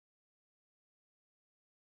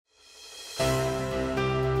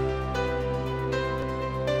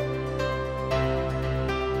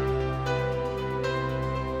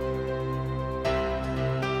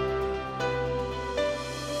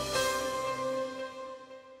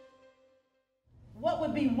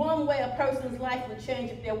would be one way a person's life would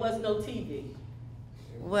change if there was no TV?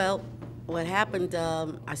 Well, what happened,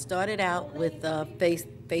 I started out with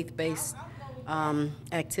faith-based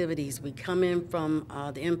activities. We come in from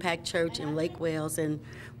the Impact Church in Lake Wales, and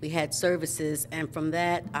we had services, and from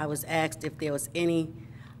that I was asked if there was any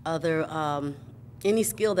other, any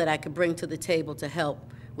skill that I could bring to the table to help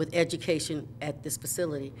with education at this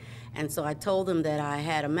facility. And so I told them that I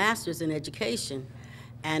had a master's in education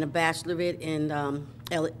and a bachelorate in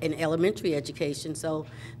elementary education. So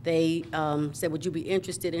they said, would you be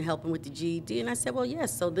interested in helping with the GED? And I said, well,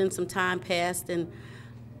 yes. So then some time passed and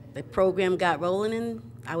the program got rolling and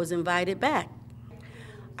I was invited back.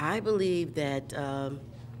 I believe that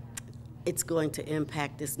it's going to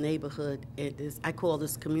impact this neighborhood. I call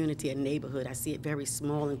this community a neighborhood. I see it very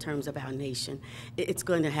small in terms of our nation. It's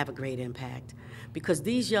going to have a great impact because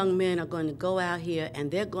these young men are going to go out here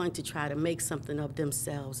and they're going to try to make something of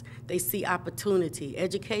themselves. They see opportunity.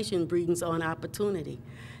 Education brings on opportunity.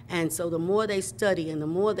 And so the more they study and the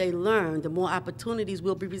more they learn, the more opportunities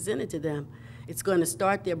will be presented to them. It's going to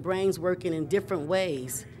start their brains working in different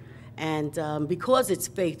ways. And because it's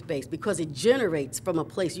faith-based, because it generates from a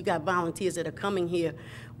place, you got volunteers that are coming here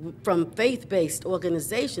from faith-based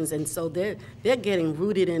organizations, and so they're getting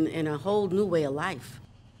rooted in a whole new way of life.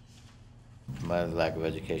 My lack of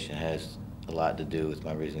education has a lot to do with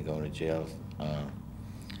my reason going to jail.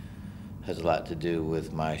 Has a lot to do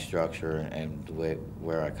with my structure and the way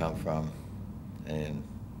where I come from and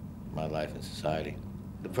my life in society.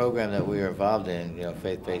 The program that we are involved in,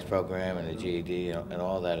 faith-based program and the GED and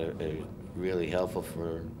all that are really helpful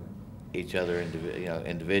for each other,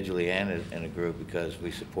 individually and in a group because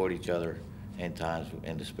we support each other in times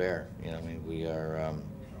in despair. We are.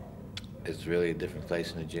 It's really a different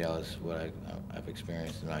place in the jail is what I've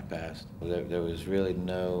experienced in my past. There was really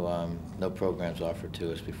no programs offered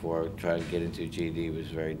to us before. Trying to get into GED was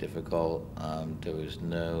very difficult. There was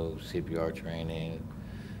no CPR training.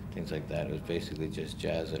 Things like that. It was basically just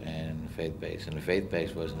jazz and faith-based. And the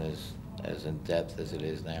faith-based wasn't as in-depth as it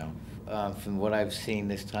is now. From what I've seen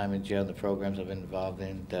this time in jail, the programs I've been involved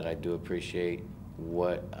in, that I do appreciate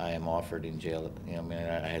what I am offered in jail.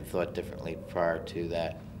 I had thought differently prior to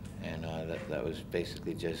that. And that was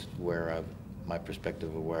basically just my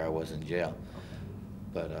perspective of where I was in jail.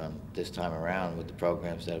 But this time around, with the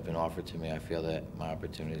programs that have been offered to me, I feel that my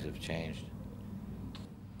opportunities have changed.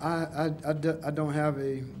 I don't have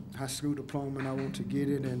a high school diploma and I want to get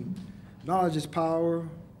it, and knowledge is power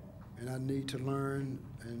and I need to learn,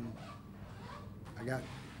 and I got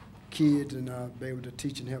kids and I'll be able to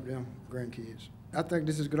teach and help them grandkids. I think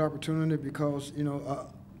this is a good opportunity because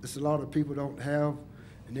it's a lot of people don't have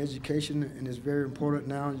an education, and it's very important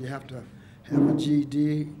now. You have to have a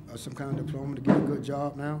GED or some kind of diploma to get a good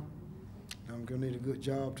job now. I'm going to need a good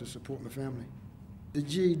job to support my family. The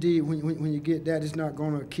GED, when you get that, it's not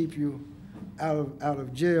going to keep you out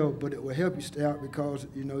of jail, but it will help you stay out because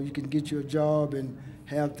you can get you a job and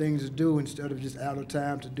have things to do instead of just out of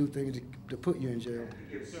time to do things to put you in jail.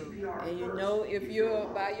 And if you're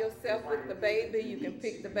by yourself with the baby, you can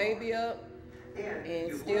pick the baby up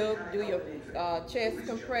and still do your chest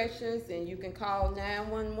compressions, and you can call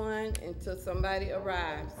 911 until somebody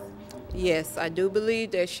arrives. Yes, I do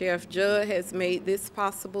believe that Sheriff Judd has made this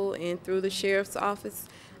possible, and through the Sheriff's Office,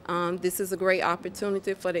 this is a great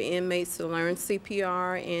opportunity for the inmates to learn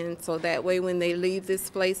CPR, and so that way when they leave this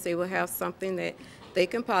place, they will have something that they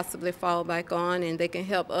can possibly fall back on, and they can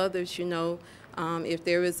help others, if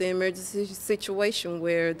there is an emergency situation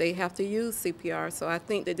where they have to use CPR. So I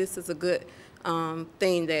think that this is a good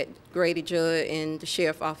thing that Grady Judd and the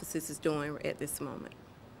Sheriff offices is doing at this moment.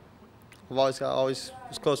 I've always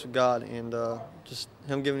was close with God, and just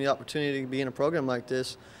him giving me the opportunity to be in a program like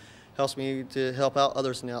this helps me to help out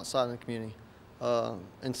others on the outside of the community.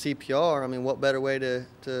 And CPR, what better way to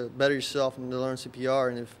better yourself and to learn CPR,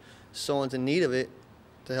 and if someone's in need of it,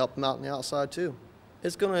 to help them out on the outside too.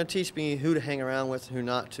 It's going to teach me who to hang around with and who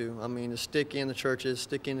not to. To stick in the churches,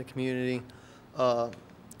 stick in the community,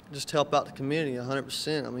 just help out the community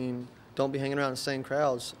 100%. Don't be hanging around the same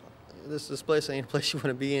crowds. This place ain't a place you want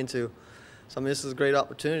to be into. So this is a great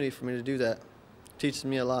opportunity for me to do that. It teaches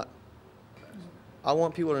me a lot. I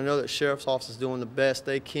want people to know that Sheriff's Office is doing the best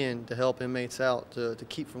they can to help inmates out, to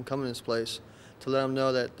keep from coming to this place, to let them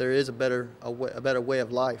know that there is a better way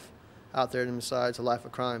of life out there than besides a life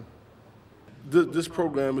of crime. This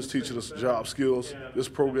program is teaching us job skills. This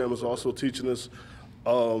program is also teaching us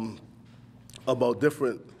about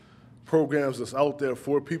different programs that's out there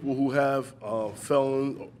for people who have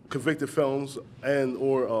convicted felons and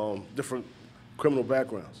or different criminal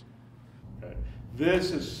backgrounds. Okay.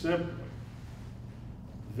 This is simply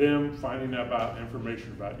them finding out about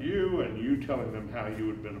information about you and you telling them how you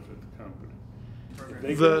would benefit the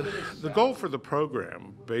company. The goal for the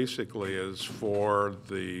program basically is for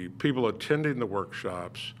the people attending the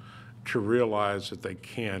workshops to realize that they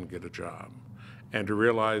can get a job and to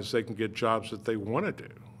realize they can get jobs that they want to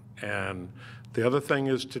do. And the other thing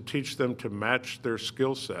is to teach them to match their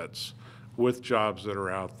skill sets with jobs that are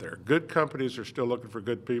out there. Good companies are still looking for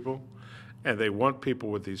good people, and they want people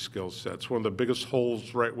with these skill sets. One of the biggest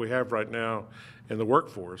holes we have right now in the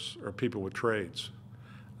workforce are people with trades.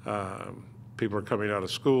 People are coming out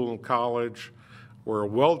of school and college, where a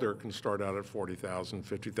welder can start out at $40,000,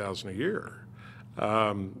 $50,000 a year.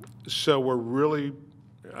 So we're really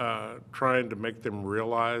trying to make them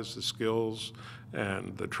realize the skills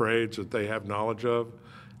and the trades that they have knowledge of,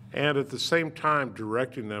 and at the same time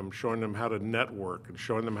directing them, showing them how to network and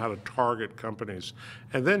showing them how to target companies,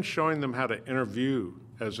 and then showing them how to interview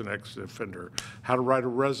as an ex-offender, how to write a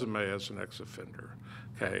resume as an ex-offender,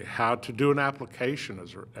 okay, how to do an application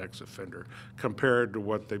as an ex-offender compared to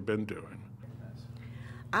what they've been doing.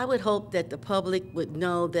 I would hope that the public would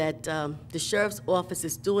know that the Sheriff's Office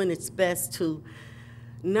is doing its best to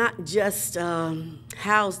not just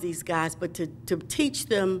house these guys, but to teach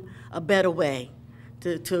them a better way,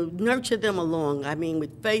 to nurture them along. I mean,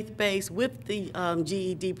 with faith-based, with the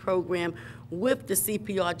GED program, with the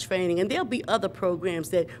CPR training, and there'll be other programs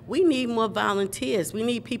that we need more volunteers. We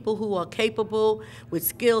need people who are capable with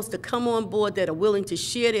skills to come on board, that are willing to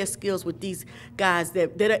share their skills with these guys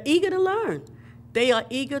that are eager to learn. They are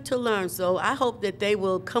eager to learn, so I hope that they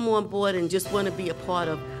will come on board and just want to be a part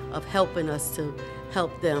of helping us to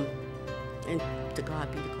help them. And to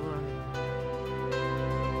God be the glory.